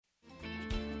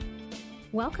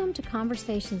Welcome to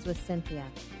Conversations with Cinthia.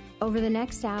 Over the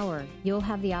next hour, you'll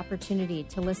have the opportunity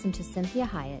to listen to Cinthia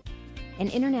Hiett, an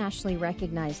internationally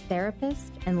recognized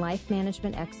therapist and life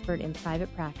management expert in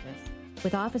private practice,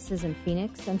 with offices in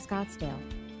Phoenix and Scottsdale.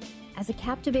 As a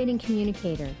captivating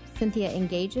communicator, Cinthia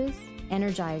engages,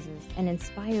 energizes, and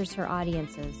inspires her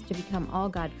audiences to become all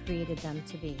God created them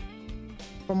to be.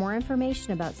 For more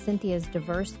information about Cinthia's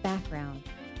diverse background,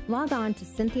 log on to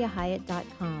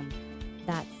CinthiaHiett.com.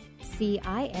 That's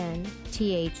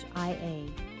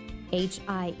CinthiaHiett.com.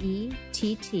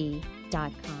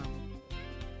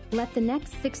 Let the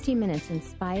next 60 minutes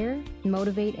inspire,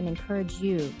 motivate, and encourage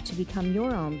you to become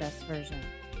your own best version.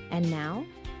 And now,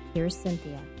 here's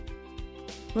Cinthia.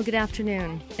 Well, good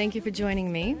afternoon. Thank you for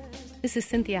joining me. This is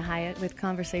Cinthia Hiett with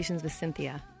Conversations with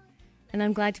Cinthia. And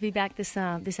I'm glad to be back this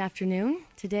afternoon.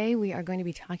 Today we are going to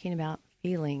be talking about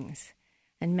feelings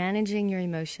and managing your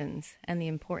emotions and the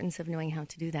importance of knowing how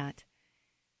to do that.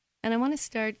 And I want to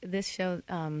start this show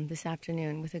this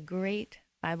afternoon with a great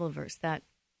Bible verse that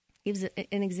gives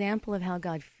an example of how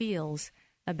God feels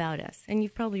about us. And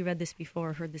you've probably read this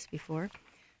before or heard this before.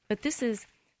 But this is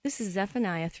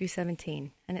Zephaniah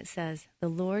 3:17, and it says, "The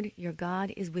Lord your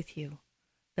God is with you,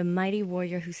 the mighty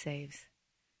warrior who saves.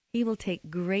 He will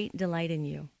take great delight in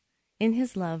you. In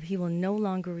his love he will no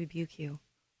longer rebuke you,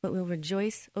 but will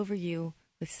rejoice over you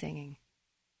with singing."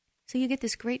 So you get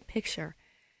this great picture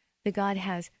that God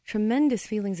has tremendous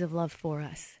feelings of love for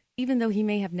us, even though he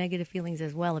may have negative feelings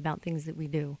as well about things that we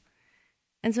do.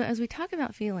 And so as we talk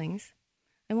about feelings,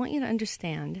 I want you to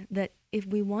understand that if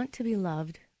we want to be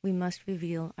loved, we must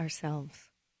reveal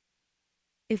ourselves.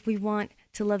 If we want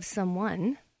to love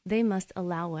someone, they must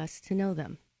allow us to know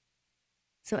them.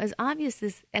 So as obvious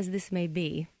as this may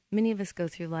be, many of us go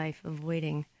through life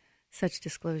avoiding such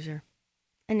disclosure.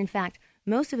 And in fact,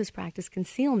 most of us practice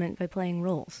concealment by playing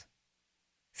roles.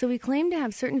 So we claim to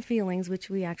have certain feelings which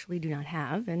we actually do not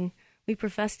have, and we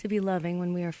profess to be loving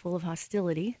when we are full of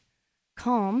hostility,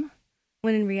 calm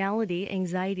when in reality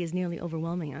anxiety is nearly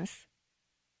overwhelming us,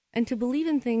 and to believe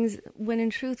in things when in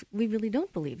truth we really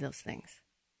don't believe those things.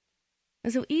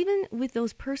 And so even with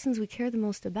those persons we care the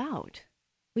most about,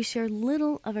 we share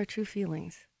little of our true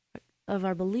feelings, of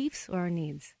our beliefs or our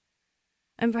needs.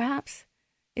 And perhaps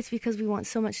it's because we want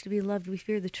so much to be loved, we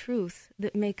fear the truth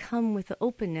that may come with the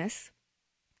openness,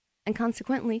 and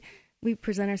consequently, we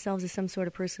present ourselves as some sort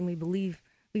of person we believe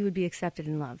we would be accepted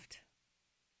and loved,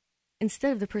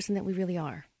 instead of the person that we really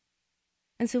are.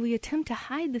 And so we attempt to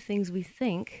hide the things we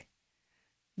think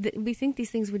these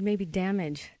things would maybe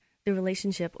damage the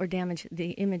relationship or damage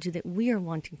the image that we are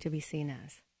wanting to be seen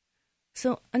as.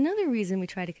 So another reason we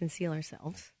try to conceal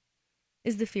ourselves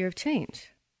is the fear of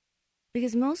change.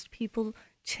 Because most people,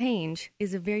 change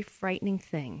is a very frightening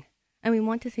thing, and we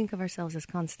want to think of ourselves as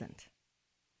constant.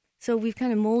 So we've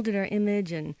kind of molded our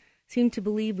image and seem to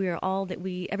believe we are all that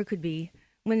we ever could be,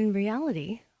 when in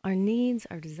reality, our needs,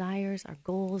 our desires, our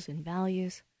goals and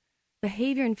values,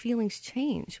 behavior and feelings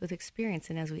change with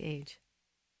experience and as we age.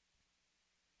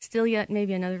 Still yet,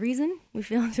 maybe another reason we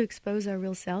fail to expose our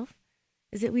real self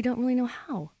is that we don't really know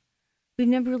how. We've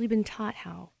never really been taught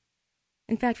how.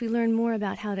 In fact, we learn more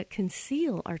about how to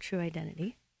conceal our true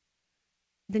identity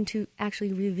than to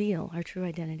actually reveal our true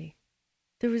identity.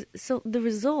 So the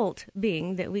result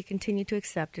being that we continue to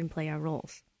accept and play our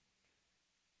roles.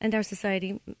 And our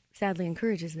society sadly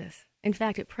encourages this. In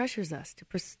fact, it pressures us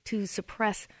to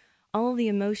suppress all the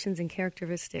emotions and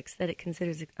characteristics that it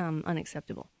considers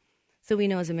unacceptable. So we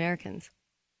know as Americans,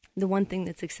 the one thing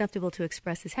that's acceptable to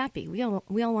express is happy. We all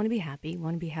want to be happy,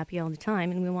 want to be happy all the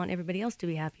time, and we want everybody else to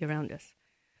be happy around us.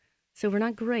 So we're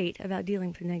not great about dealing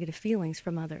with negative feelings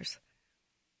from others.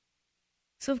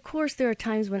 So, of course, there are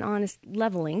times when honest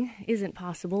leveling isn't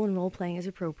possible and role-playing is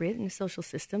appropriate in a social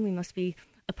system we must be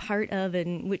a part of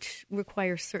and which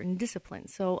requires certain discipline.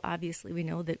 So, obviously, we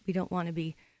know that we don't want to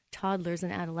be toddlers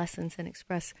and adolescents and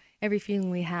express every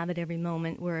feeling we have at every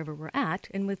moment wherever we're at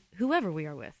and with whoever we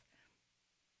are with.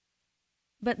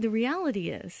 But the reality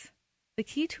is, the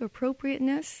key to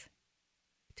appropriateness,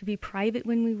 to be private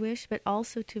when we wish, but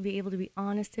also to be able to be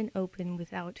honest and open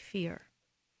without fear.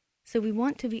 So we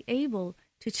want to be able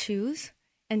to choose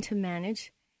and to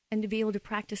manage and to be able to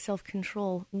practice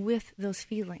self-control with those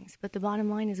feelings. But the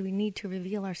bottom line is we need to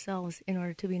reveal ourselves in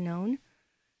order to be known,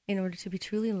 in order to be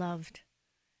truly loved,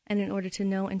 and in order to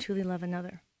know and truly love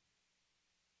another.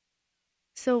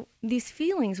 So these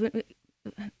feelings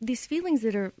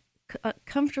that are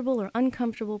comfortable or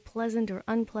uncomfortable, pleasant or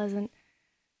unpleasant,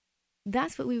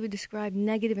 that's what we would describe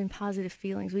negative and positive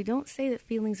feelings. We don't say that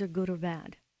feelings are good or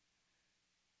bad.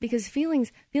 Because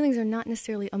feelings are not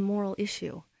necessarily a moral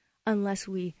issue unless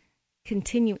we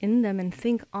continue in them and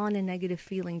think on a negative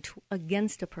feeling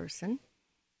against a person,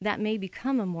 that may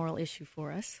become a moral issue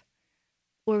for us,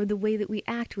 or the way that we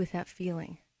act with that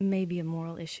feeling may be a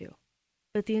moral issue.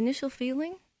 But the initial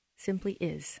feeling simply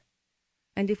is.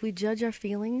 And if we judge our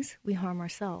feelings, we harm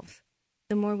ourselves.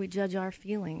 The more we judge our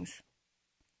feelings,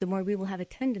 the more we will have a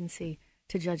tendency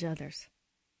to judge others.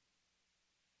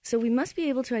 So we must be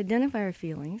able to identify our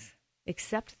feelings,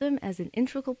 accept them as an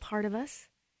integral part of us,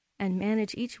 and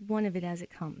manage each one of it as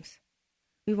it comes.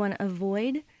 We want to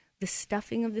avoid the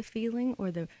stuffing of the feeling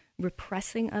or the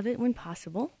repressing of it when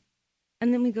possible,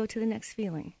 and then we go to the next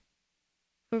feeling.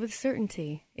 For with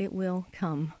certainty, it will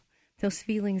come. Those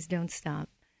feelings don't stop.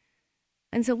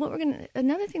 And so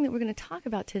another thing that we're going to talk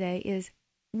about today is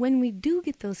when we do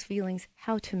get those feelings,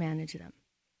 how to manage them.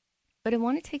 But I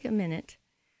want to take a minute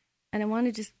and I want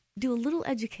to just do a little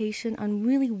education on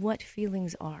really what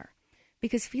feelings are.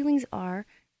 Because feelings are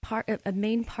a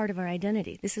main part of our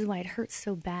identity. This is why it hurts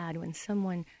so bad when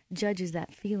someone judges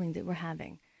that feeling that we're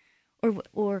having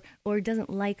or doesn't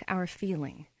like our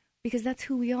feeling, because that's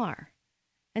who we are.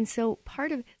 And so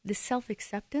part of the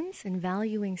self-acceptance and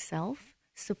valuing self,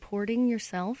 supporting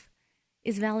yourself,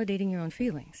 is validating your own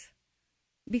feelings.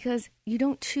 Because you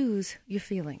don't choose your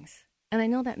feelings. And I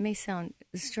know that may sound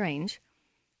strange,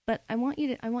 but I want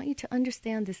you to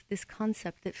understand this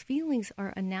concept that feelings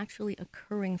are a naturally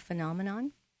occurring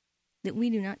phenomenon that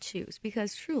we do not choose.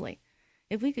 Because truly,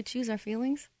 if we could choose our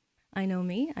feelings, I know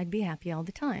me, I'd be happy all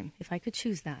the time if I could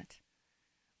choose that.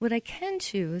 What I can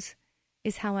choose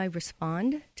is how I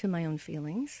respond to my own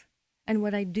feelings and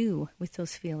what I do with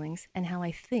those feelings and how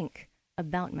I think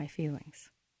about my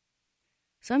feelings.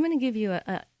 So I'm going to give you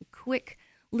a quick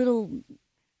little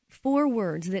 4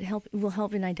 words that will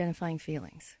help in identifying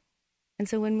feelings. And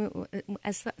so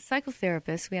as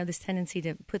psychotherapists, we have this tendency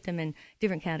to put them in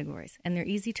different categories, and they're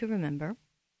easy to remember.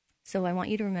 So I want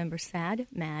you to remember sad,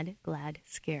 mad, glad,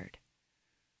 scared.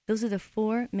 Those are the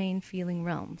 4 main feeling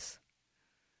realms.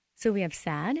 So we have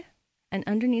sad, and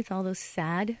underneath all those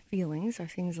sad feelings are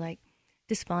things like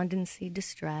despondency,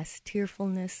 distress,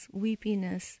 tearfulness,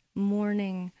 weepiness,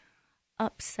 mourning,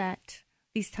 upset,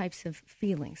 these types of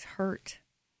feelings, hurt.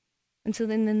 And so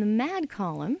then in the mad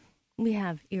column, we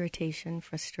have irritation,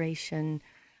 frustration,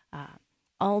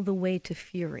 all the way to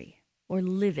fury or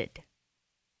livid.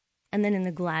 And then in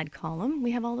the glad column,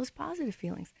 we have all those positive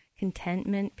feelings,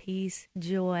 contentment, peace,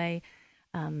 joy,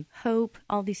 hope,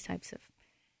 all these types of.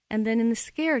 And then in the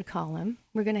scared column,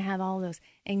 we're going to have all those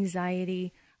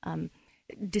anxiety,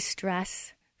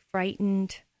 distress,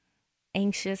 frightened,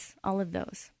 anxious, all of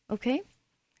those. Okay?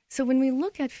 So when we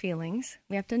look at feelings,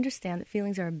 we have to understand that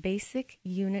feelings are a basic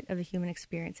unit of the human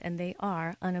experience, and they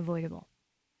are unavoidable.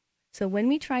 So when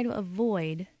we try to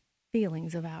avoid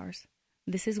feelings of ours,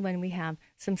 this is when we have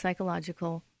some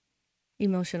psychological,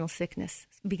 emotional sickness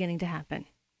beginning to happen.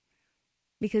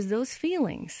 Because those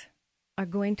feelings are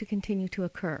going to continue to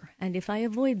occur, and if I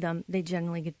avoid them, they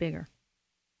generally get bigger.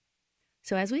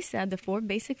 So as we said, the 4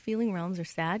 basic feeling realms are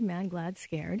sad, mad, glad,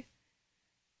 scared.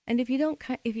 And if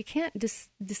you can't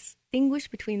distinguish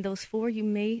between those 4, you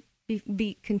may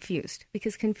be confused,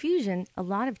 because confusion a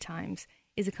lot of times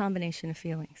is a combination of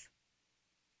feelings.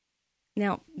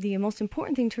 Now, the most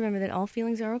important thing to remember that all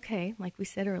feelings are okay, like we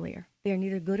said earlier. They are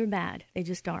neither good or bad. They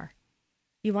just are.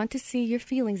 You want to see your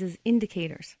feelings as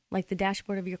indicators, like the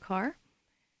dashboard of your car.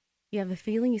 You have a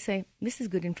feeling, you say, this is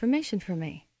good information for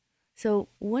me. So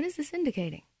what is this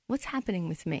indicating? What's happening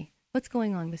with me? What's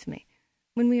going on with me?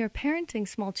 When we are parenting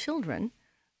small children,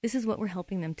 this is what we're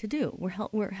helping them to do.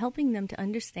 We're helping them to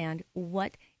understand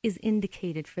what is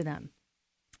indicated for them.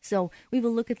 So we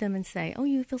will look at them and say, oh,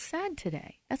 you feel sad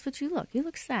today. That's what you look. You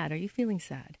look sad. Are you feeling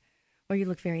sad? Or you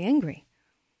look very angry.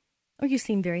 Or you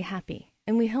seem very happy.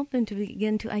 And we help them to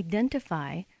begin to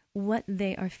identify what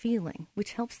they are feeling,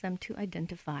 which helps them to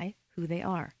identify who they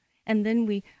are. And then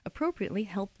we appropriately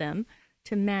help them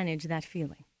to manage that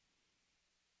feeling.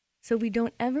 So we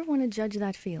don't ever want to judge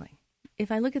that feeling.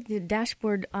 If I look at the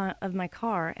dashboard of my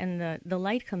car and the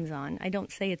light comes on, I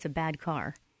don't say it's a bad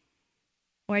car.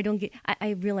 Or I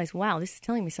realize, wow, this is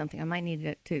telling me something. I might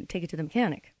need to take it to the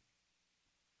mechanic.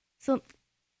 So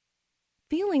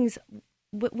feelings,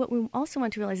 what we also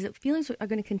want to realize is that feelings are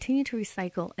going to continue to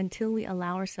recycle until we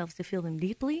allow ourselves to feel them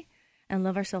deeply and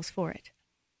love ourselves for it.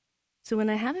 So when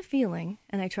I have a feeling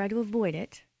and I try to avoid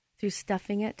it through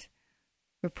stuffing it,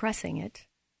 repressing it,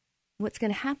 what's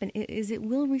going to happen is it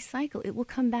will recycle. It will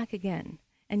come back again.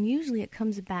 And usually it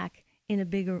comes back in a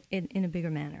bigger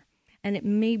manner. And it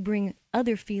may bring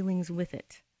other feelings with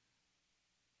it.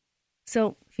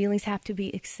 So feelings have to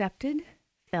be accepted,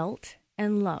 felt,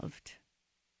 and loved.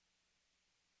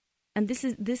 And this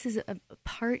is a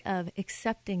part of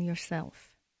accepting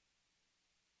yourself.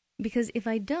 Because if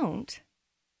I don't,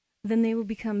 then they will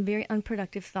become very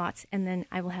unproductive thoughts, and then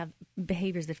I will have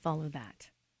behaviors that follow that.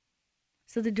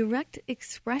 So the direct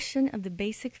expression of the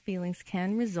basic feelings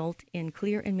can result in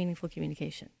clear and meaningful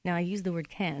communication. Now, I use the word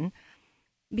can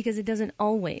because it doesn't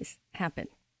always happen.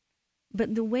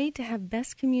 But the way to have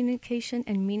best communication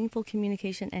and meaningful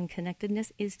communication and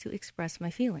connectedness is to express my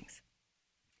feelings.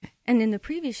 And in the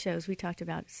previous shows, we talked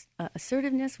about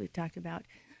assertiveness, we've talked about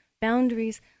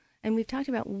boundaries, and we've talked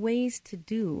about ways to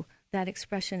do that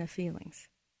expression of feelings.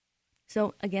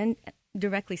 So again,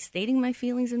 directly stating my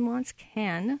feelings and wants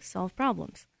can solve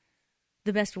problems.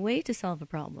 The best way to solve a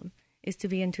problem is to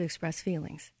begin to express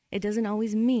feelings. It doesn't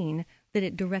always mean that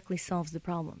it directly solves the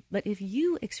problem. But if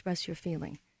you express your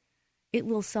feeling, it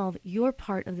will solve your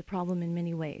part of the problem in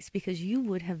many ways, because you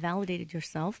would have validated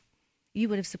yourself, you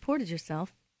would have supported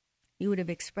yourself, you would have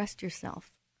expressed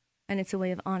yourself, and it's a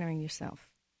way of honoring yourself.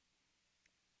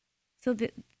 So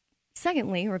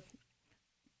secondly, or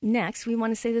next, we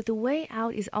want to say that the way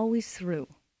out is always through.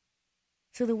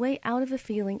 So the way out of a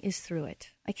feeling is through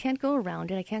it. I can't go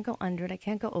around it, I can't go under it, I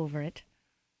can't go over it.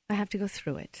 I have to go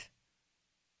through it.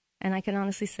 And I can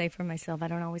honestly say for myself, I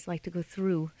don't always like to go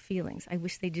through feelings. I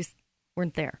wish they just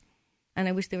weren't there. And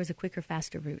I wish there was a quicker,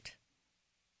 faster route.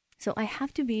 So I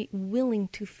have to be willing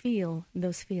to feel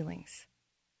those feelings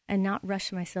and not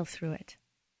rush myself through it.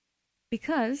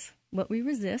 Because what we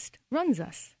resist runs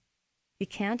us. You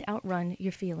can't outrun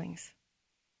your feelings.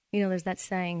 You know, there's that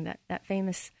saying, that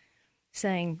famous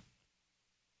saying,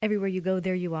 everywhere you go,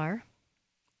 there you are.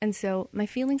 And so my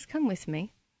feelings come with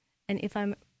me. And if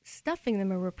I'm stuffing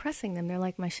them or repressing them, they're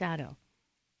like my shadow.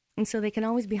 And so they can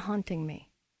always be haunting me.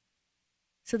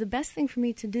 So the best thing for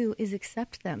me to do is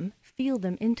accept them, feel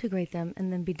them, integrate them,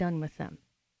 and then be done with them.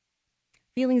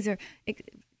 Feelings are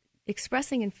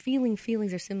expressing and feeling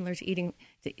feelings are similar to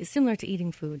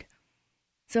eating food.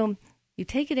 So you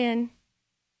take it in,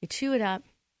 you chew it up,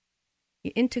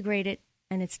 you integrate it,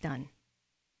 and it's done.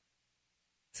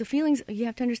 So feelings, you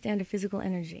have to understand, are physical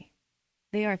energy.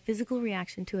 They are a physical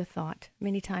reaction to a thought,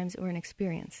 many times, or an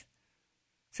experience.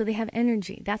 So they have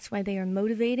energy. That's why they are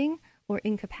motivating or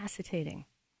incapacitating,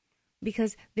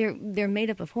 because they're made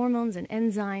up of hormones and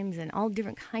enzymes and all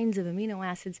different kinds of amino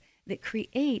acids that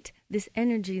create this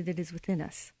energy that is within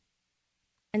us.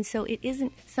 And so it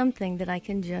isn't something that I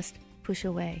can just push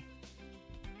away.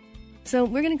 So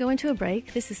we're going to go into a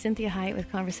break. This is Cinthia Hiett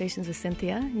with Conversations with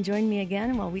Cinthia. And join me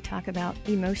again while we talk about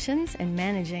emotions and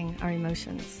managing our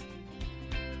emotions.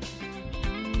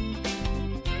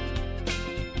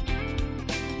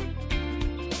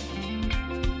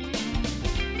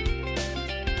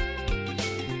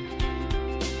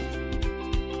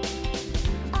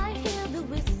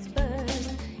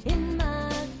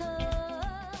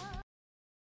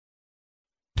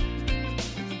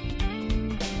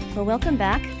 Well, welcome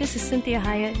back. This is Cinthia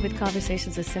Hiett with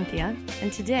Conversations with Cinthia.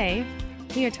 And today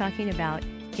we are talking about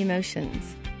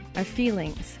emotions, our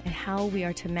feelings, and how we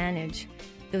are to manage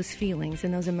those feelings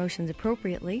and those emotions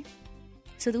appropriately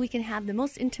so that we can have the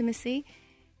most intimacy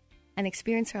and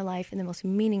experience our life in the most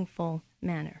meaningful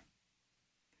manner.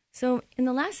 So in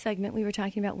the last segment, we were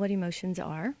talking about what emotions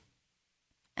are.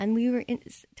 And we were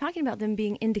talking about them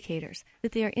being indicators,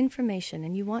 that they are information,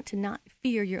 and you want to not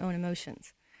fear your own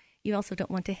emotions. You also don't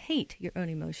want to hate your own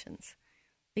emotions,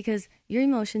 because your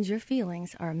emotions, your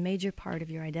feelings, are a major part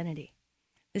of your identity.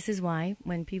 This is why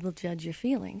when people judge your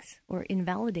feelings or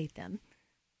invalidate them,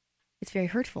 it's very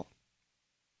hurtful.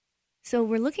 So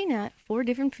we're looking at 4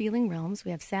 different feeling realms.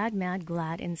 We have sad, mad,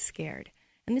 glad, and scared.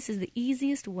 And this is the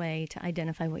easiest way to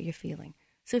identify what you're feeling.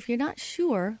 So if you're not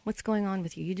sure what's going on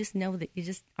with you, you just know that you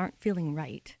just aren't feeling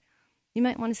right, you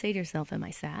might want to say to yourself, am I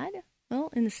sad?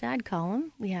 Well, in the sad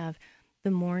column, we have the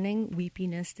mourning,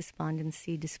 weepiness,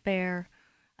 despondency, despair,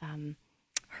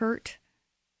 hurt.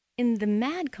 In the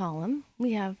mad column,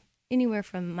 we have anywhere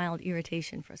from mild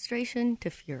irritation, frustration, to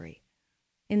fury.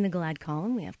 In the glad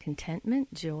column, we have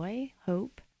contentment, joy,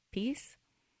 hope, peace.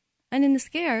 And in the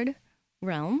scared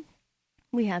realm,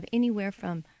 we have anywhere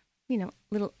from,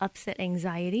 little upset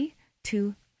anxiety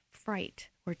to fright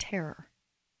or terror.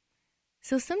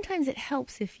 So sometimes it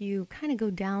helps if you kind of go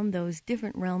down those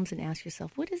different realms and ask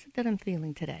yourself, what is it that I'm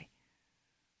feeling today?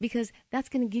 Because that's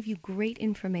going to give you great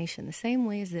information. The same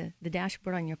way as the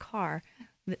dashboard on your car,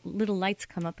 the little lights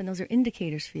come up, and those are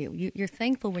indicators for you. You're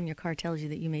thankful when your car tells you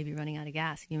that you may be running out of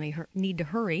gas. You may need to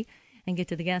hurry and get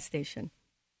to the gas station.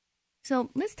 So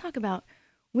let's talk about,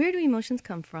 where do emotions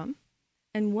come from?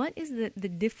 And what is the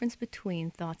difference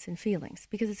between thoughts and feelings?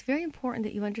 Because it's very important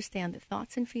that you understand that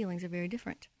thoughts and feelings are very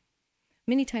different.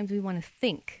 many times we want to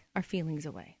think our feelings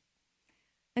away.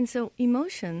 And so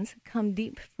emotions come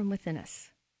deep from within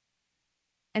us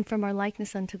and from our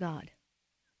likeness unto God,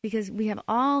 because we have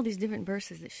all these different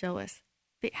verses that show us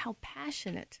how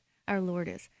passionate our Lord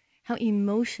is, how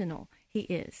emotional he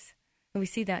is. And we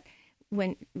see that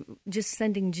when just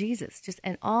sending Jesus,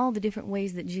 and all the different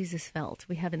ways that Jesus felt.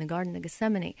 We have in the Garden of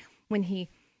Gethsemane, when he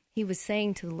was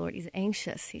saying to the Lord, he's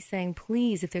anxious. He's saying,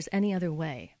 please, if there's any other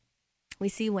way. We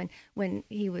see when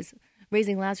he was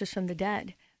raising Lazarus from the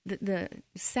dead, the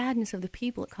sadness of the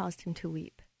people, it caused him to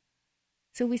weep.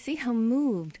 So we see how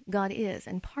moved God is.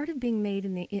 And part of being made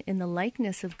in the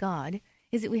likeness of God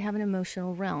is that we have an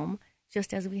emotional realm,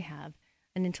 just as we have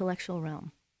an intellectual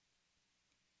realm.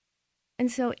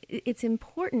 And so it's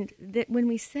important that when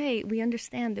we say, we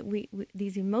understand that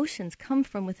these emotions come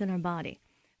from within our body.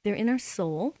 They're in our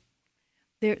soul.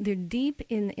 They're deep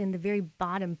in the very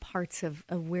bottom parts of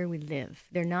where we live.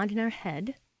 They're not in our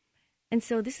head. And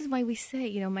so this is why we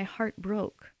say, my heart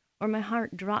broke, or my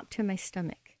heart dropped to my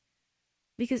stomach.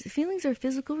 Because feelings are a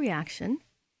physical reaction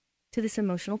to this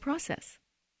emotional process.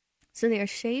 So they are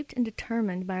shaped and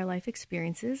determined by our life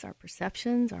experiences, our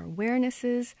perceptions, our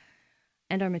awarenesses,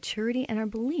 and our maturity and our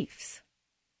beliefs,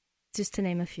 just to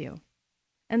name a few.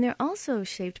 And they're also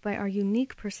shaped by our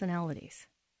unique personalities.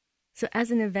 So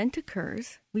as an event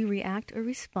occurs, we react or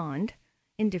respond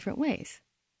in different ways.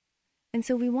 And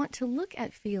so we want to look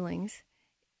at feelings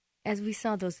as we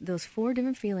saw those 4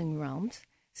 different feeling realms.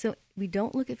 So we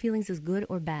don't look at feelings as good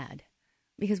or bad,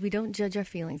 because we don't judge our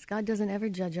feelings. God doesn't ever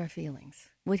judge our feelings.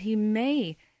 What he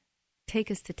may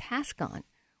take us to task on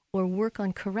or work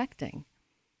on correcting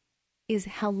is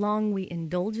how long we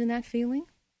indulge in that feeling,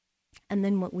 and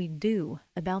then what we do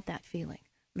about that feeling.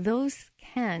 Those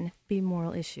can be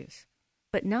moral issues,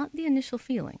 but not the initial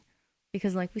feeling,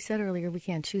 because like we said earlier, we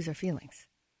can't choose our feelings.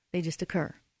 They just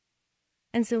occur.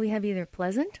 And so we have either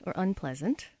pleasant or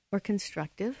unpleasant, or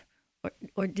constructive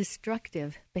or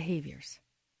destructive behaviors.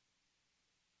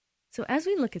 So as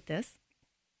we look at this,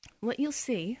 what you'll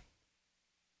see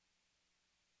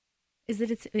is that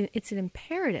it's an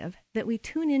imperative that we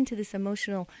tune into this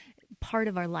emotional part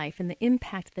of our life and the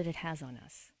impact that it has on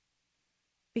us.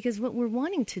 Because what we're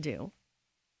wanting to do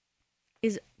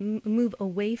is move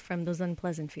away from those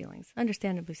unpleasant feelings,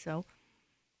 understandably so.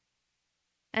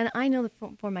 And I know that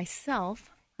for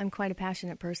myself, I'm quite a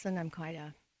passionate person. I'm quite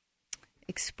a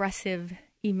expressive,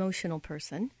 emotional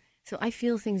person. So I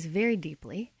feel things very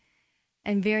deeply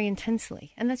and very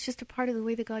intensely. And that's just a part of the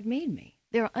way that God made me.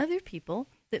 There are other people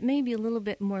that may be a little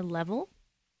bit more level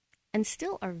and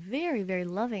still are very, very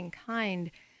loving,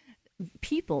 kind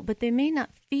people, but they may not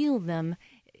feel them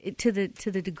to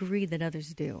the degree that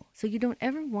others do. So you don't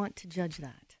ever want to judge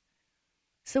that.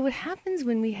 So what happens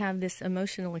when we have this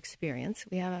emotional experience,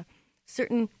 we have a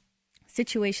certain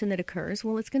situation that occurs,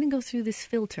 well, it's going to go through this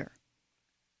filter.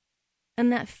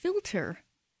 And that filter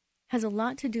has a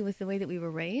lot to do with the way that we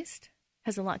were raised,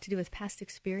 has a lot to do with past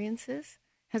experiences,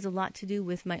 has a lot to do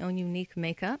with my own unique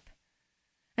makeup.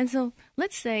 And so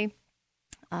let's say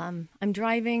I'm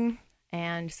driving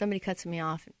and somebody cuts me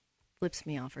off, flips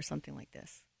me off or something like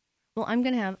this. Well, I'm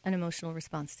going to have an emotional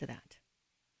response to that.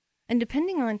 And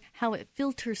depending on how it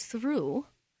filters through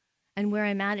and where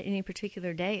I'm at any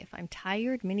particular day, if I'm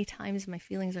tired, many times my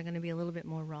feelings are going to be a little bit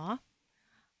more raw.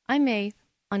 I may,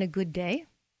 on a good day,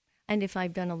 and if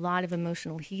I've done a lot of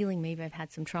emotional healing, maybe I've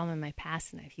had some trauma in my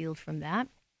past and I've healed from that,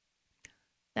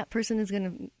 that person is going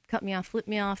to cut me off, flip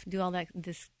me off, do all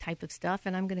this type of stuff,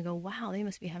 and I'm going to go, wow, they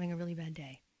must be having a really bad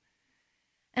day.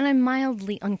 And I'm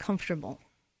mildly uncomfortable.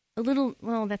 A little,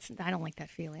 I don't like that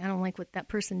feeling. I don't like what that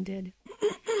person did.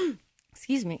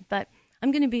 Excuse me. But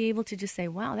I'm going to be able to just say,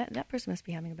 wow, that person must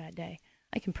be having a bad day.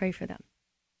 I can pray for them.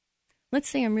 Let's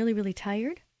say I'm really, really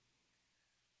tired.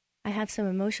 I have some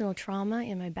emotional trauma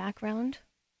in my background.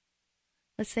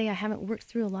 Let's say I haven't worked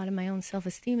through a lot of my own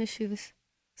self-esteem issues.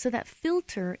 So that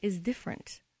filter is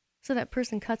different. So that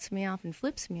person cuts me off and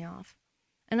flips me off.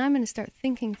 And I'm going to start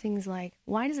thinking things like,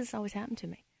 why does this always happen to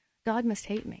me? God must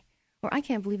hate me. Or I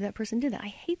can't believe that person did that. I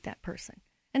hate that person.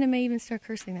 And I may even start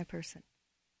cursing that person.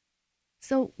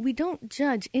 So we don't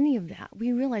judge any of that.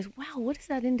 We realize, wow, what is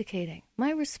that indicating? My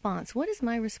response, what is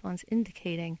my response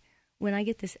indicating when I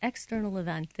get this external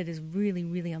event that is really,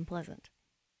 really unpleasant?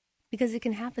 Because it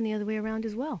can happen the other way around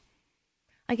as well.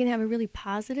 I can have a really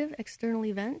positive external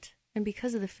event, and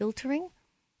because of the filtering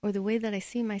or the way that I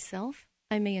see myself,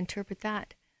 I may interpret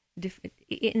that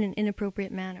in an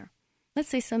inappropriate manner. Let's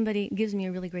say somebody gives me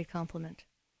a really great compliment.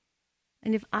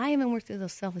 And if I haven't worked through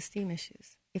those self-esteem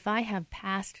issues, if I have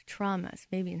past traumas,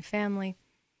 maybe in family,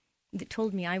 that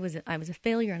told me I was a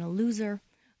failure and a loser,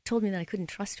 told me that I couldn't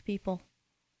trust people,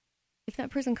 If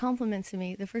that person compliments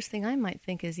me, the first thing I might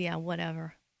think is, yeah,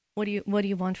 whatever. What do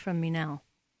you want from me now?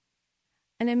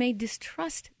 And I may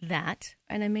distrust that,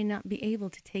 and I may not be able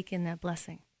to take in that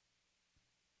blessing.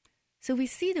 So we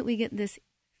see that we get this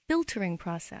filtering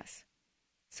process.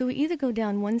 So we either go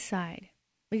down one side,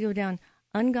 we go down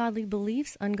ungodly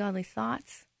beliefs, ungodly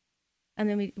thoughts, and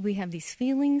then we have these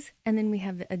feelings, and then we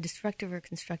have a destructive or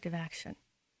constructive action.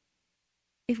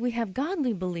 If we have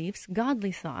godly beliefs,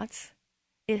 godly thoughts,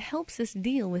 it helps us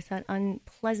deal with that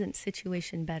unpleasant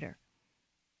situation better.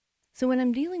 So when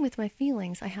I'm dealing with my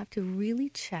feelings, I have to really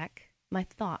check my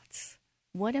thoughts.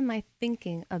 What am I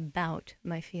thinking about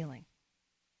my feeling?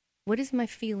 What is my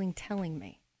feeling telling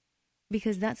me?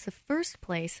 Because that's the first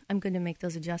place I'm going to make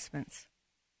those adjustments.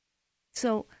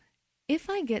 So if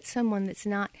I get someone that's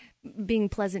not being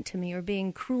pleasant to me or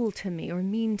being cruel to me or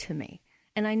mean to me,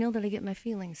 and I know that I get my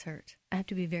feelings hurt, I have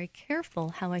to be very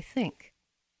careful how I think.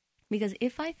 Because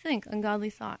if I think ungodly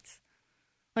thoughts,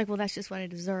 like, well, that's just what I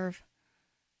deserve.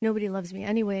 Nobody loves me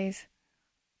anyways.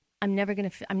 I'm never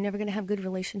gonna have good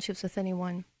relationships with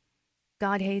anyone.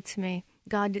 God hates me.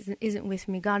 God isn't with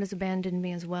me. God has abandoned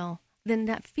me as well. Then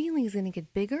that feeling is going to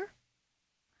get bigger,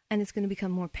 and it's going to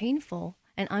become more painful.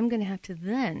 And I'm going to have to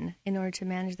then, in order to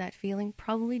manage that feeling,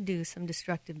 probably do some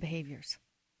destructive behaviors.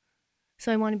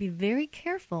 So I want to be very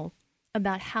careful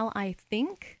about how I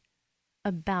think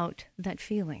about that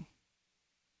feeling.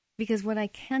 Because what I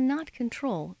cannot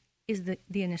control is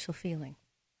the initial feeling.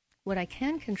 What I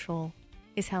can control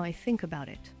is how I think about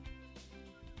it.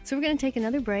 So we're going to take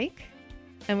another break,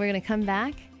 and we're going to come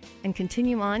back and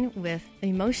continue on with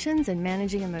emotions and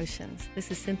managing emotions. This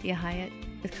is Cinthia Hiett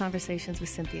with Conversations with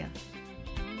Cinthia.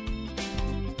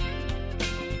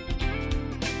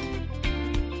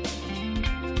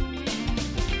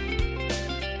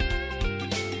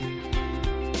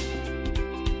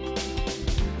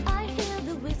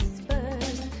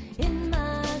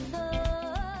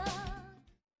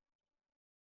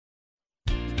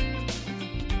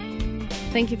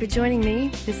 Thank you for joining me.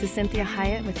 This is Cinthia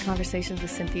Hiett with Conversations with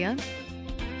Cinthia.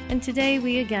 And today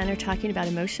we again are talking about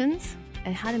emotions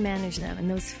and how to manage them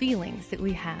and those feelings that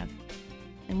we have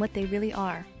and what they really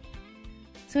are.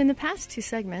 So in the past two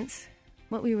segments,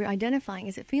 what we were identifying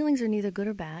is that feelings are neither good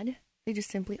or bad. They just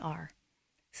simply are.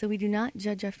 So we do not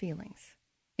judge our feelings.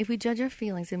 If we judge our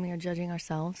feelings, then we are judging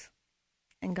ourselves.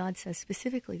 And God says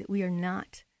specifically that we are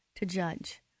not to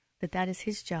judge, that is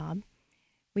His job.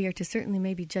 We are to certainly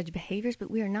maybe judge behaviors, but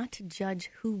we are not to judge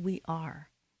who we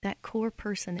are, that core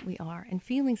person that we are. And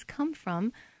feelings come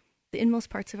from the inmost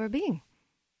parts of our being.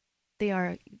 They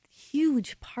are a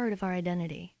huge part of our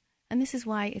identity. And this is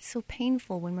why it's so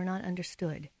painful when we're not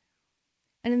understood.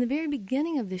 And in the very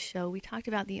beginning of this show, we talked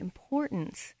about the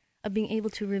importance of being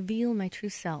able to reveal my true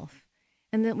self,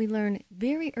 and that we learn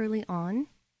very early on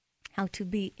how to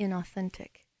be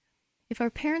inauthentic. If our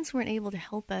parents weren't able to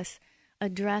help us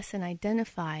address and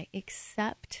identify,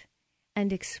 accept,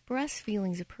 and express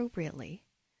feelings appropriately,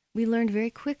 we learned very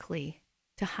quickly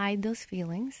to hide those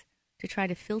feelings, to try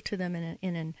to filter them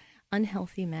in an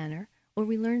unhealthy manner, or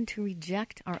we learned to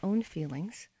reject our own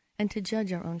feelings and to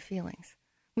judge our own feelings,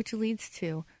 which leads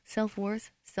to self-worth,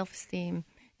 self-esteem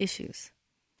issues.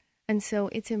 And so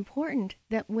it's important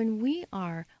that when we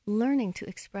are learning to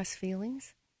express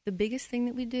feelings, the biggest thing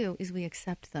that we do is we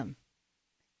accept them.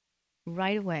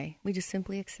 Right away, we just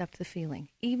simply accept the feeling.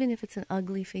 Even if it's an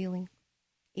ugly feeling,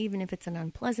 even if it's an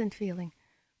unpleasant feeling,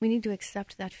 we need to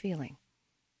accept that feeling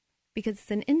because it's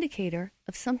an indicator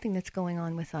of something that's going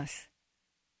on with us.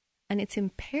 And it's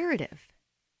imperative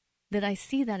that I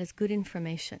see that as good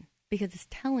information because it's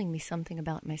telling me something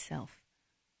about myself.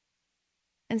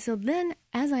 And so then,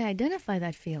 as I identify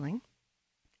that feeling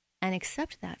and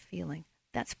accept that feeling,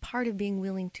 that's part of being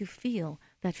willing to feel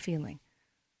that feeling.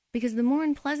 Because the more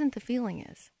unpleasant the feeling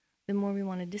is, the more we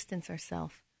want to distance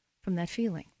ourselves from that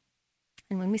feeling.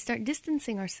 And when we start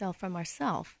distancing ourselves from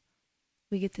ourselves,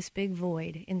 we get this big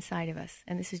void inside of us.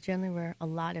 And this is generally where a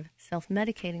lot of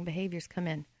self-medicating behaviors come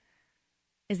in,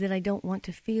 is that I don't want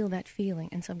to feel that feeling.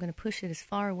 And so I'm going to push it as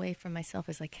far away from myself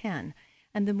as I can.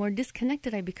 And the more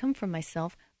disconnected I become from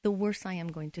myself, the worse I am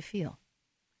going to feel.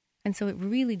 And so it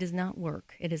really does not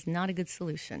work. It is not a good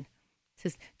solution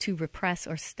to repress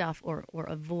or stuff or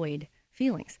avoid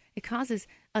feelings. It causes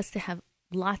us to have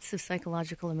lots of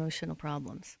psychological, emotional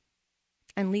problems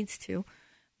and leads to,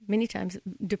 many times,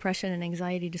 depression and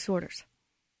anxiety disorders.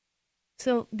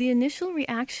 So the initial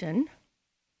reaction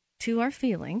to our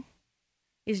feeling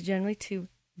is generally to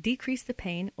decrease the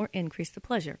pain or increase the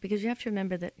pleasure, because you have to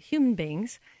remember that human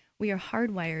beings, we are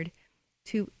hardwired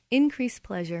to increase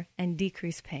pleasure and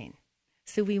decrease pain.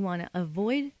 So we want to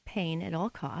avoid pain at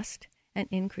all cost, and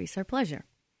increase our pleasure.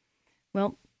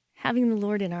 Well, having the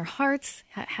Lord in our hearts,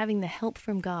 having the help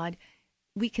from God,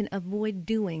 we can avoid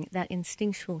doing that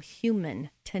instinctual human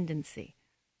tendency.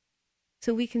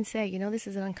 So we can say, this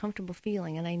is an uncomfortable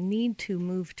feeling and I need to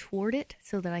move toward it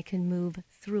so that I can move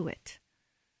through it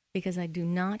because I do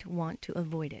not want to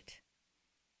avoid it.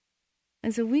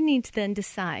 And so we need to then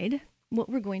decide what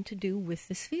we're going to do with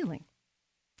this feeling.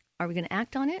 Are we going to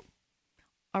act on it?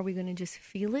 Are we going to just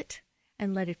feel it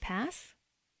and let it pass?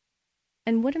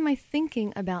 And what am I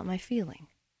thinking about my feeling?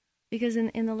 Because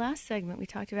in the last segment, we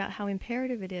talked about how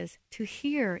imperative it is to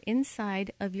hear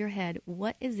inside of your head,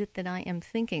 what is it that I am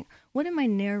thinking? What am I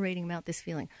narrating about this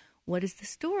feeling? What is the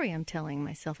story I'm telling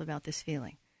myself about this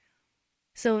feeling?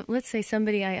 So let's say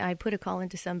I put a call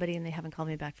into somebody and they haven't called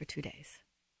me back for 2 days.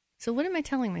 So what am I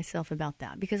telling myself about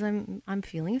that? Because I'm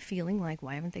feeling a feeling like,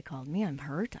 why haven't they called me? I'm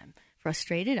hurt, I'm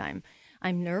frustrated,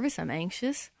 I'm nervous, I'm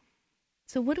anxious.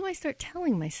 So what do I start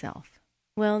telling myself?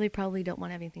 Well, they probably don't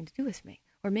want anything to do with me.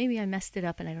 Or maybe I messed it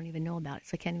up and I don't even know about it,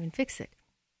 so I can't even fix it.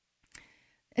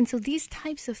 And so these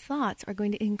types of thoughts are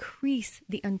going to increase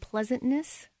the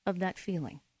unpleasantness of that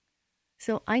feeling.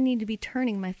 So I need to be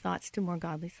turning my thoughts to more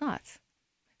godly thoughts.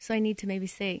 So I need to maybe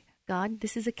say, God,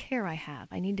 this is a care I have.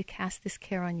 I need to cast this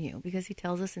care on you, because he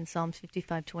tells us in Psalms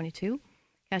 55:22,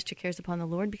 cast your cares upon the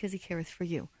Lord because he careth for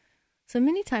you. So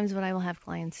many times what I will have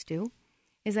clients do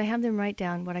is I have them write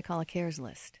down what I call a cares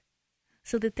list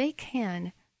so that they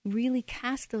can really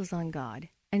cast those on God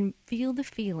and feel the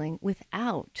feeling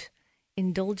without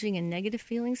indulging in negative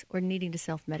feelings or needing to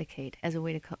self-medicate as a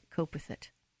way to cope with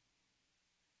it.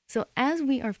 So as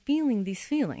we are feeling these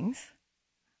feelings,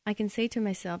 I can say to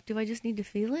myself, do I just need to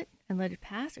feel it and let it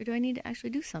pass, or do I need to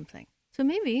actually do something? So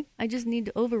maybe I just need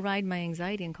to override my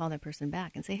anxiety and call that person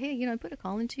back and say, hey, I put a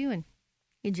call into you and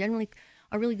you generally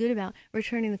are really good about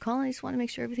returning the call, and I just want to make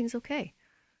sure everything's okay.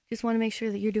 Just want to make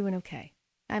sure that you're doing okay.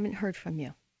 I haven't heard from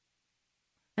you.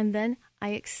 And then I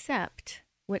accept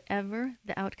whatever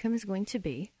the outcome is going to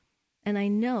be, and I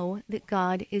know that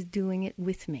God is doing it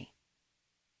with me.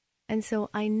 And so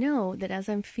I know that as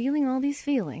I'm feeling all these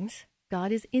feelings,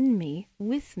 God is in me,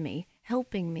 with me,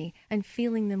 helping me, and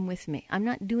feeling them with me. I'm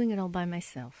not doing it all by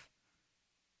myself.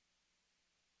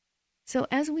 So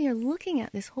as we are looking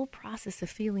at this whole process of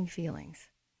feeling feelings,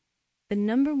 the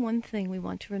number one thing we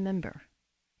want to remember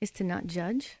is to not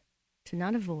judge, to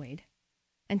not avoid,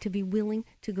 and to be willing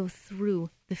to go through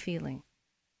the feeling.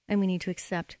 And we need to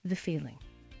accept the feeling.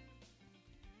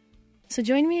 So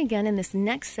join me again in this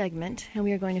next segment, and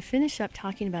we are going to finish up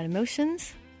talking about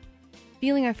emotions,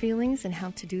 feeling our feelings, and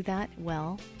how to do that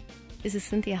well. This is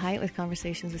Cinthia Hiett with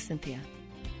Conversations with Cinthia.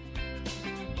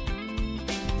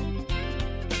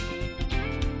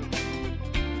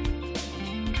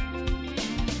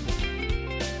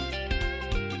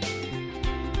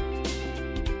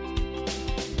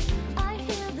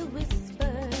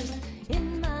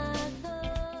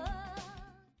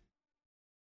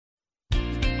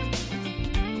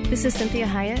 This is Cinthia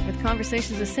Hiett with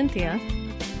Conversations with Cinthia.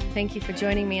 Thank you for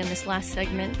joining me in this last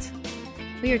segment.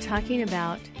 We are talking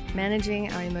about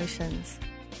managing our emotions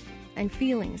and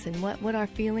feelings, and what are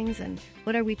feelings and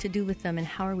what are we to do with them and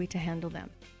how are we to handle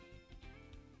them.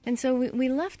 And so we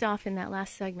left off in that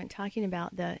last segment talking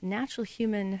about the natural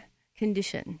human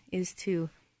condition is to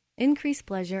increase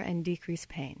pleasure and decrease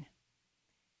pain.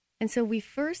 And so we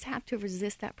first have to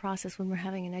resist that process when we're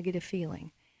having a negative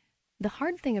feeling. The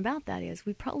hard thing about that is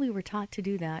we probably were taught to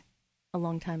do that a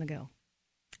long time ago.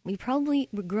 We probably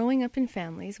were growing up in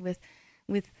families with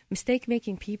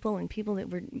mistake-making people and people that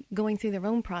were going through their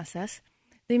own process.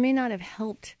 They may not have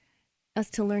helped us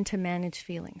to learn to manage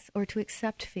feelings or to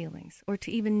accept feelings or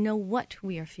to even know what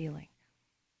we are feeling.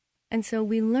 And so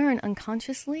we learn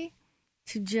unconsciously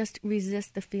to just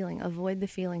resist the feeling, avoid the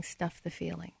feeling, stuff the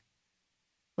feeling.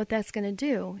 What that's going to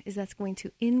do is that's going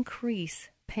to increase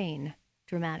pain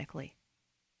dramatically.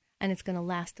 And it's going to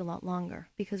last a lot longer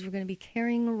because we're going to be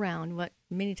carrying around what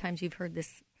many times you've heard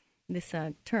this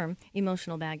term,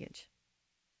 emotional baggage.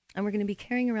 And we're going to be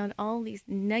carrying around all these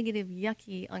negative,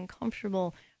 yucky,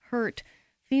 uncomfortable, hurt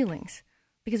feelings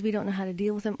because we don't know how to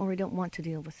deal with them or we don't want to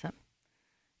deal with them,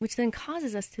 which then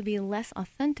causes us to be less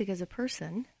authentic as a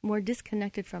person, more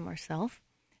disconnected from ourselves,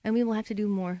 and we will have to do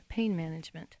more pain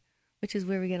management, which is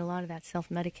where we get a lot of that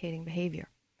self-medicating behavior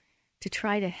to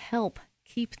try to help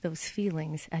keep those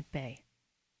feelings at bay.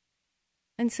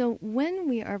 And so when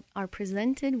we are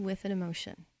presented with an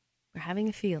emotion, we're having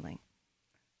a feeling,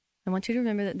 I want you to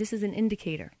remember that this is an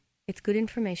indicator. It's good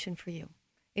information for you.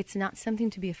 It's not something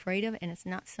to be afraid of, and it's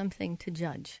not something to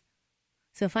judge.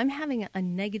 So if I'm having a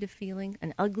negative feeling,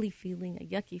 an ugly feeling, a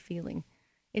yucky feeling,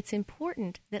 it's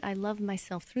important that I love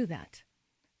myself through that.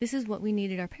 This is what we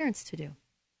needed our parents to do.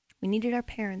 We needed our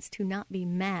parents to not be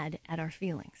mad at our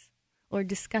feelings or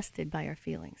disgusted by our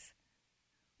feelings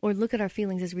or look at our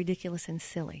feelings as ridiculous and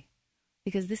silly,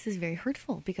 because this is very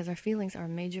hurtful because our feelings are a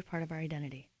major part of our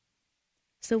identity.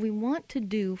 So we want to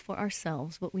do for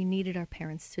ourselves what we needed our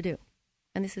parents to do.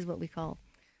 And this is what we call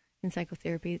in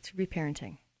psychotherapy, it's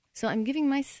reparenting. So I'm giving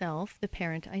myself the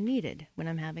parent I needed when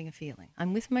I'm having a feeling.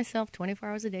 I'm with myself 24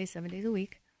 hours a day, 7 days a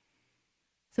week.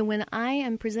 So when I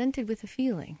am presented with a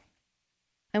feeling,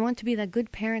 I want to be that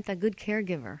good parent, that good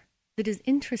caregiver that is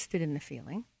interested in the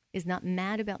feeling, is not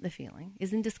mad about the feeling,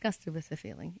 isn't disgusted with the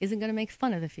feeling, isn't going to make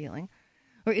fun of the feeling,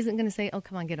 or isn't going to say, oh,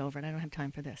 come on, get over it, I don't have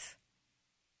time for this.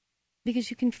 Because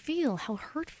you can feel how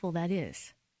hurtful that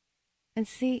is. And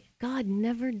see, God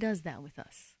never does that with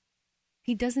us.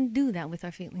 He doesn't do that with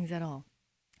our feelings at all.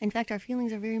 In fact, our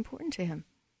feelings are very important to him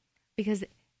because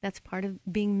that's part of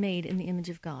being made in the image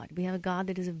of God. We have a God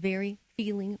that is a very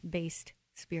feeling-based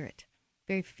spirit,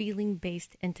 very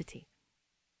feeling-based entity.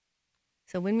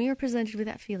 So when we are presented with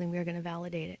that feeling, we are going to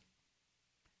validate it.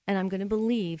 And I'm going to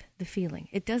believe the feeling.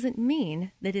 It doesn't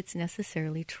mean that it's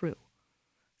necessarily true.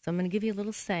 So I'm going to give you a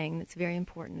little saying that's very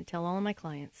important to tell all of my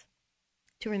clients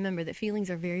to remember that feelings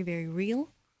are very, very real.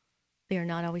 They are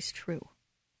not always true.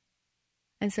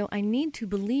 And so I need to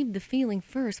believe the feeling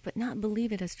first, but not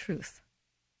believe it as truth.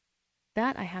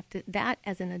 That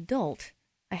as an adult,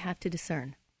 I have to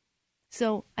discern.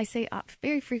 So I say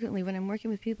very frequently when I'm working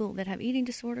with people that have eating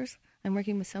disorders, I'm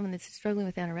working with someone that's struggling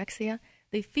with anorexia,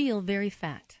 they feel very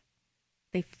fat.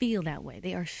 They feel that way.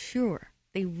 They are sure.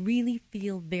 They really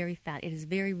feel very fat. It is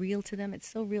very real to them. It's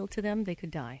so real to them, they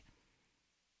could die.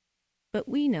 But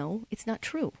we know it's not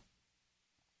true.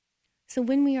 So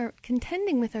when we are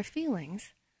contending with our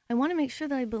feelings, I want to make sure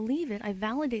that I believe it, I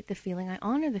validate the feeling, I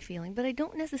honor the feeling, but I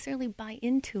don't necessarily buy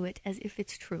into it as if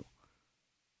it's true.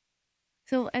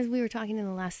 So as we were talking in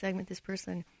the last segment, this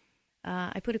person,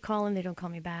 I put a call in, they don't call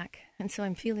me back, and so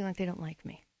I'm feeling like they don't like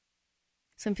me.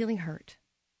 So I'm feeling hurt.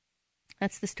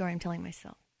 That's the story I'm telling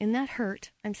myself. In that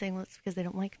hurt, I'm saying, well, it's because they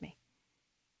don't like me.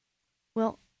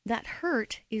 Well, that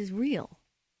hurt is real,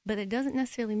 but it doesn't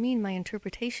necessarily mean my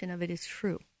interpretation of it is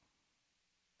true.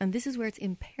 And this is where it's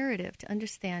imperative to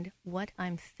understand what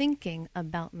I'm thinking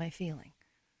about my feeling.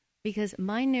 Because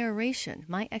my narration,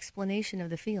 my explanation of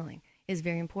the feeling is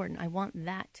very important. I want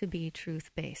that to be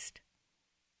truth-based.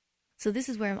 So this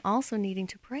is where I'm also needing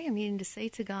to pray. I'm needing to say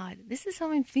to God, this is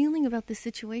how I'm feeling about this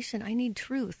situation. I need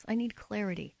truth. I need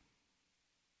clarity.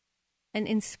 And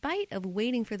in spite of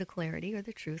waiting for the clarity or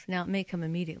the truth, now it may come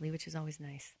immediately, which is always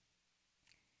nice,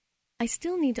 I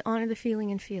still need to honor the feeling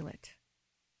and feel it.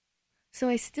 So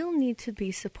I still need to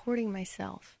be supporting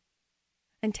myself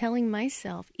and telling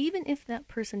myself, even if that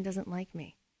person doesn't like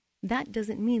me, that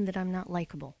doesn't mean that I'm not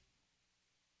likable.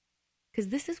 Because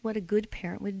this is what a good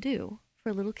parent would do for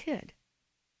a little kid.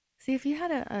 See, if you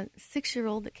had a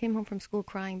 6-year-old that came home from school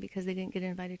crying because they didn't get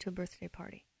invited to a birthday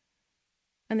party,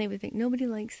 and they would think, nobody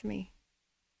likes me.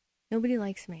 Nobody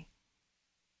likes me.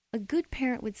 A good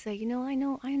parent would say,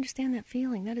 I understand that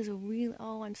feeling. That is a real,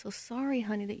 I'm so sorry,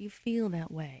 honey, that you feel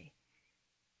that way.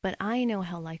 But I know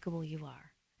how likable you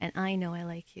are, and I know I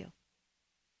like you.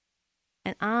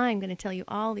 And I'm going to tell you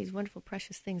all these wonderful,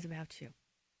 precious things about you.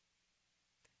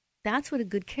 That's what a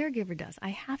good caregiver does. I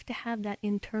have to have that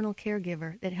internal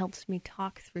caregiver that helps me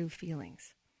talk through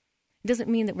feelings. It doesn't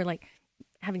mean that we're like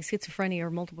having schizophrenia or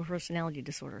multiple personality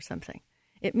disorder or something.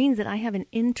 It means that I have an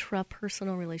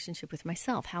intrapersonal relationship with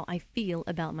myself, how I feel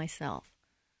about myself.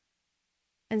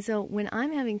 And so when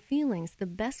I'm having feelings, the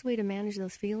best way to manage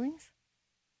those feelings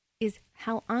is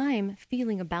how I'm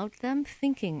feeling about them,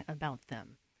 thinking about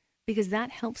them, because that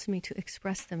helps me to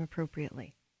express them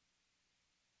appropriately.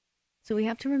 So we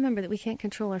have to remember that we can't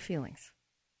control our feelings.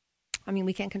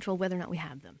 We can't control whether or not we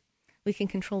have them. We can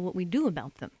control what we do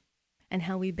about them and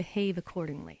how we behave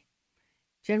accordingly.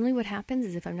 Generally what happens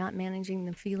is if I'm not managing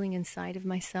the feeling inside of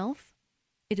myself,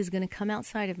 it is going to come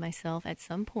outside of myself at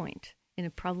some point,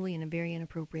 probably in a very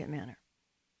inappropriate manner,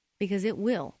 because it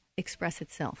will express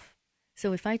itself.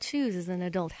 So if I choose as an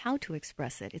adult how to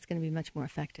express it, it's going to be much more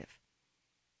effective.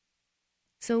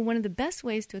 So one of the best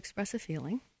ways to express a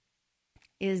feeling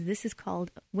is this is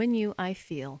called when you, I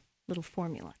feel, little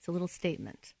formula. It's a little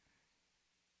statement.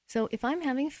 So if I'm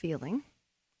having a feeling,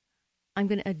 I'm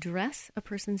going to address a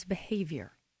person's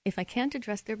behavior. If I can't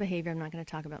address their behavior, I'm not going to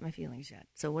talk about my feelings yet.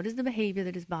 So what is the behavior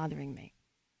that is bothering me?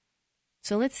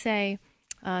 So let's say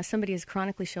somebody is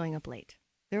chronically showing up late.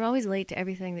 They're always late to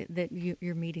everything that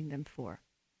you're meeting them for.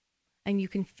 And you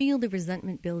can feel the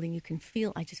resentment building. You can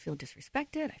feel, I just feel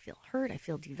disrespected. I feel hurt. I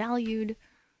feel devalued.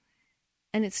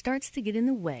 And it starts to get in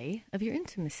the way of your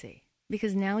intimacy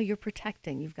because now you're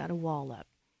protecting. You've got a wall up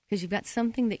because you've got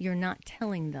something that you're not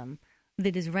telling them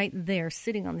that is right there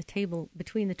sitting on the table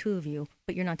between the two of you,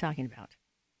 but you're not talking about.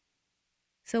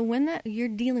 So when you're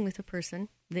dealing with a person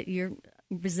that you're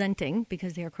resenting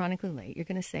because they are chronically late, you're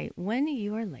going to say, when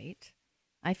you are late,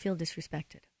 I feel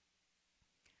disrespected.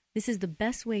 This is the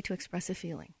best way to express a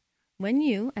feeling. When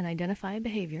you and identify a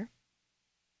behavior,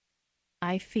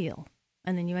 I feel,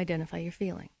 and then you identify your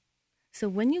feeling. So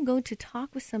when you go to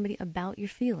talk with somebody about your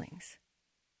feelings,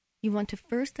 you want to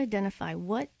first identify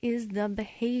what is the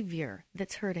behavior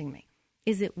that's hurting me.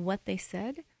 Is it what they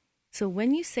said? So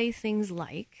when you say things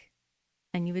like,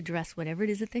 and you address whatever it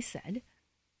is that they said,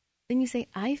 then you say,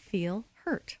 I feel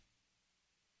hurt.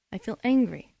 I feel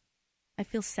angry. I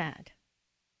feel sad.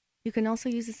 You can also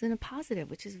use this in a positive,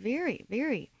 which is very,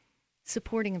 very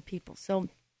supporting of people. So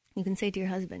you can say to your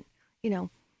husband,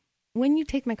 when you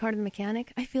take my car to the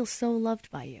mechanic, I feel so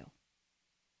loved by you.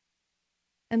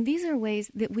 And these are ways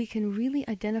that we can really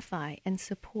identify and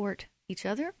support each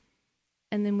other,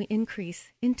 and then we increase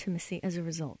intimacy as a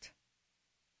result.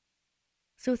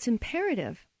 So it's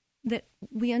imperative that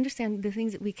we understand the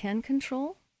things that we can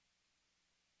control.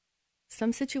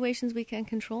 Some situations we can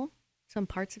control, some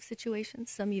parts of situations,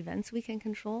 some events we can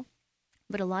control,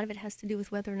 but a lot of it has to do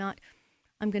with whether or not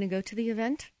I'm going to go to the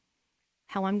event,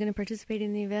 how I'm going to participate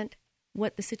in the event,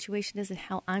 what the situation is, and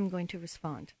how I'm going to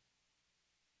respond.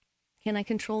 Can I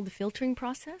control the filtering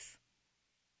process?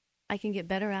 I can get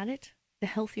better at it. The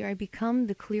healthier I become,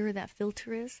 the clearer that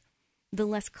filter is, the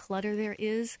less clutter there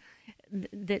is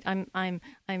that I'm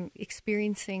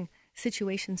experiencing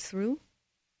situations through.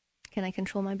 Can I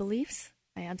control my beliefs?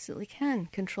 I absolutely can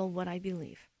control what I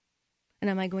believe. And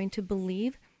am I going to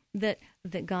believe that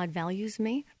God values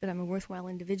me, that I'm a worthwhile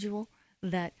individual,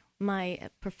 that my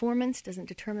performance doesn't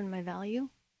determine my value?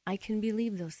 I can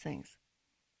believe those things.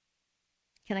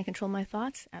 Can I control my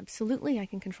thoughts? Absolutely, I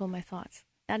can control my thoughts.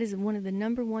 That is one of the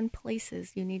number one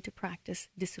places you need to practice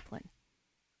discipline.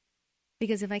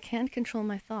 Because if I can't control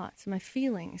my thoughts, my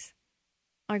feelings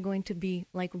are going to be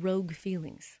like rogue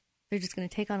feelings. They're just going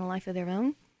to take on a life of their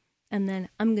own, and then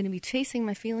I'm going to be chasing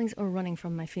my feelings or running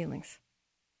from my feelings.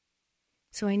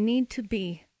 So I need to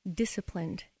be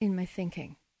disciplined in my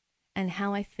thinking and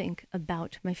how I think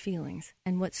about my feelings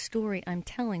and what story I'm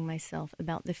telling myself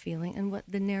about the feeling and what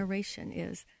the narration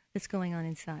is that's going on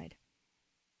inside.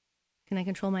 Can I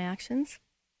control my actions?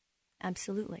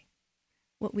 Absolutely.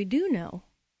 What we do know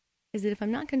is that if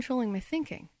I'm not controlling my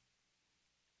thinking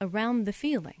around the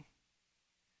feeling,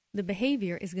 the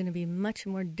behavior is going to be much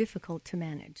more difficult to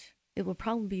manage. It will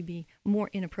probably be more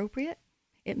inappropriate.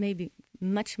 It may be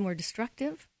much more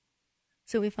destructive.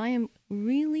 So if I am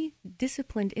really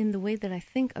disciplined in the way that I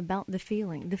think about the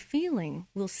feeling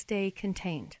will stay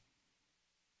contained.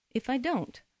 If I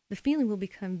don't, the feeling will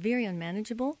become very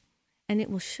unmanageable, and it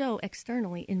will show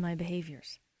externally in my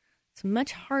behaviors. It's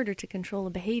much harder to control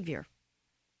a behavior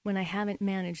when I haven't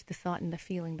managed the thought and the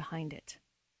feeling behind it.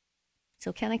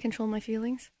 So can I control my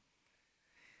feelings?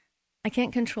 I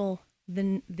can't control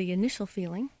the initial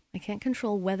feeling. I can't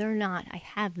control whether or not I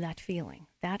have that feeling.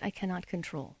 That I cannot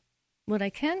control. What I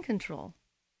can control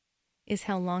is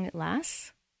how long it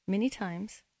lasts, many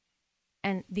times,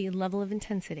 and the level of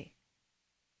intensity.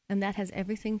 And that has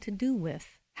everything to do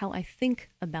with how I think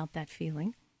about that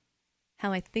feeling,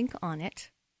 how I think on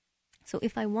it. So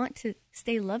if I want to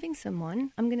stay loving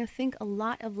someone, I'm going to think a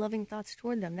lot of loving thoughts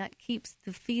toward them. That keeps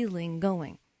the feeling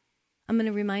going. I'm going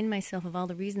to remind myself of all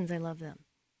the reasons I love them.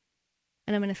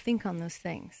 And I'm going to think on those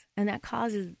things. And that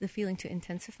causes the feeling to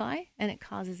intensify, and it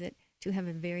causes it to have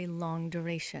a very long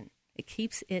duration. It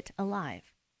keeps it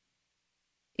alive.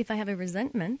 If I have a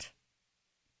resentment,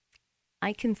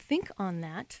 I can think on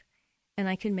that, and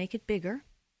I can make it bigger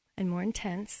and more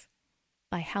intense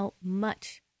by how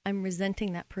much I'm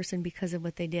resenting that person because of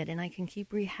what they did. And I can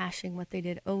keep rehashing what they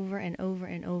did over and over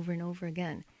and over and over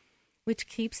again, which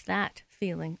keeps that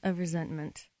feeling of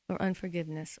resentment or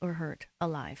unforgiveness or hurt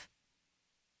alive.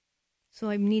 So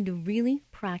I need to really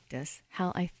practice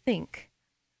how I think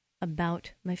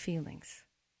about my feelings.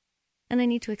 And I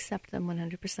need to accept them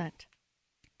 100%,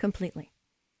 completely.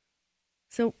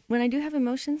 So when I do have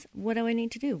emotions, what do I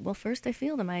need to do? Well, first I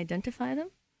feel them. I identify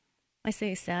them. I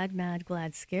say sad, mad,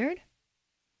 glad, scared.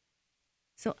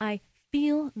 So I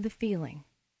feel the feeling.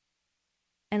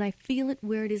 And I feel it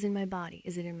where it is in my body.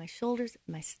 Is it in my shoulders,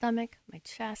 my stomach, my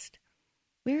chest?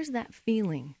 Where's that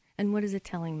feeling? And what is it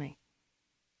telling me?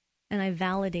 And I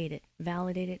validate it.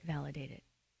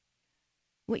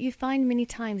 What you find many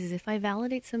times is if I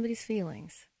validate somebody's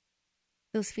feelings,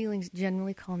 those feelings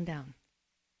generally calm down.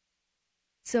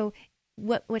 So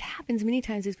what happens many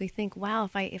times is we think, wow,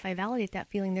 if I validate that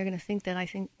feeling, they're going to think that I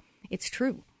think it's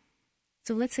true.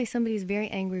 So let's say somebody is very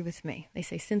angry with me. They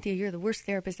say, Cinthia, you're the worst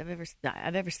therapist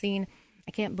I've ever seen.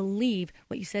 I can't believe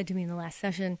what you said to me in the last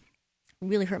session. It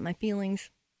really hurt my feelings,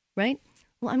 right?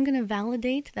 Well, I'm going to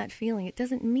validate that feeling. It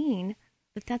doesn't mean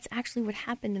that that's actually what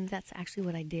happened and that's actually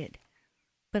what I did.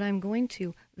 But I'm going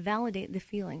to validate the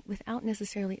feeling without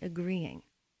necessarily agreeing.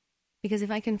 Because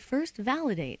if I can first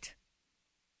validate,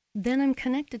 then I'm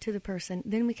connected to the person,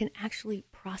 then we can actually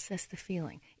process the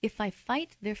feeling. If I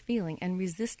fight their feeling and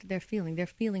resist their feeling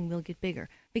will get bigger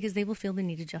because they will feel the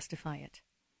need to justify it.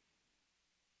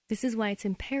 This is why it's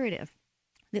imperative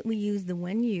that we use the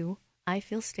when you, I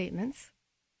feel statements,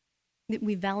 that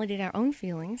we validate our own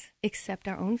feelings, accept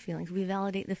our own feelings. We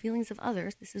validate the feelings of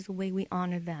others. This is the way we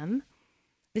honor them.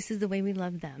 This is the way we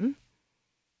love them.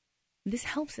 This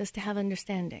helps us to have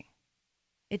understanding.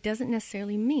 It doesn't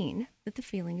necessarily mean that the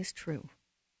feeling is true,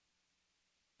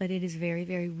 but it is very,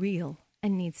 very real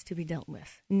and needs to be dealt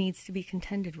with, needs to be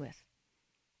contended with.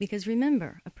 Because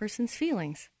remember, a person's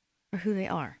feelings are who they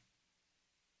are.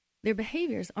 Their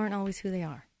behaviors aren't always who they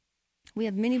are. We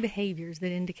have many behaviors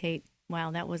that indicate,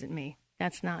 wow, that wasn't me.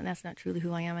 That's not truly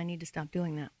who I am. I need to stop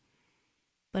doing that.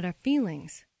 But our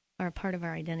feelings are a part of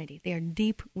our identity. They are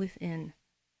deep within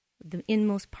the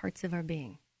inmost parts of our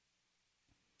being.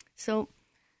 So,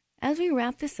 as we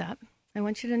wrap this up, I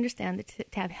want you to understand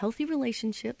that to have healthy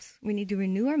relationships, we need to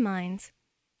renew our minds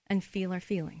and feel our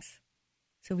feelings.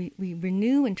 So we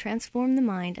renew and transform the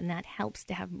mind, and that helps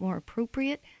to have more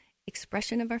appropriate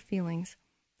expression of our feelings,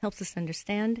 helps us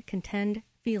understand, contend,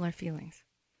 feel our feelings.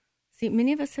 See,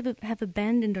 many of us have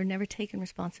abandoned or never taken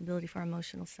responsibility for our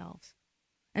emotional selves,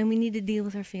 and we need to deal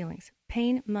with our feelings.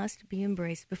 Pain must be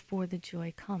embraced before the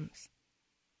joy comes.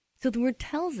 So the word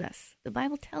tells us, the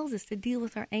Bible tells us to deal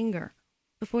with our anger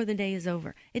before the day is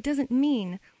over. It doesn't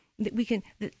mean that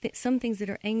that some things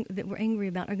that we're angry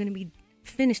about are going to be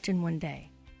finished in one day.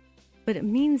 But it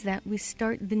means that we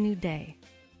start the new day.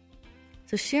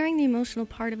 So sharing the emotional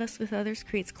part of us with others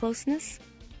creates closeness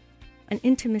and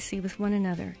intimacy with one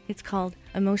another. It's called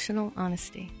emotional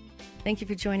honesty. Thank you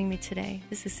for joining me today.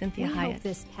 This is Cinthia Hiett. We hope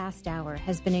this past hour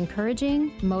has been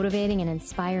encouraging, motivating, and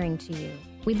inspiring to you.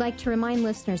 We'd like to remind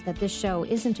listeners that this show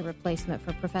isn't a replacement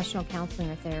for professional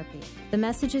counseling or therapy. The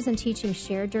messages and teachings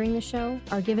shared during the show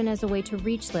are given as a way to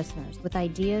reach listeners with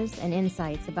ideas and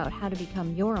insights about how to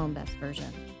become your own best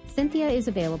version. Cinthia is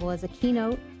available as a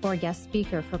keynote or a guest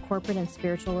speaker for corporate and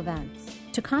spiritual events.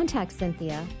 To contact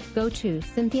Cinthia, go to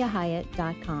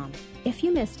CinthiaHiett.com. If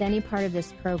you missed any part of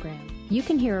this program, you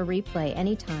can hear a replay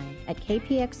anytime at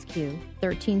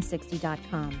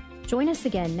kpxq1360.com. Join us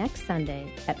again next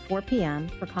Sunday at 4 p.m.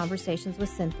 for Conversations with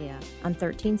Cinthia on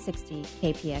 1360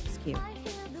 KPXQ.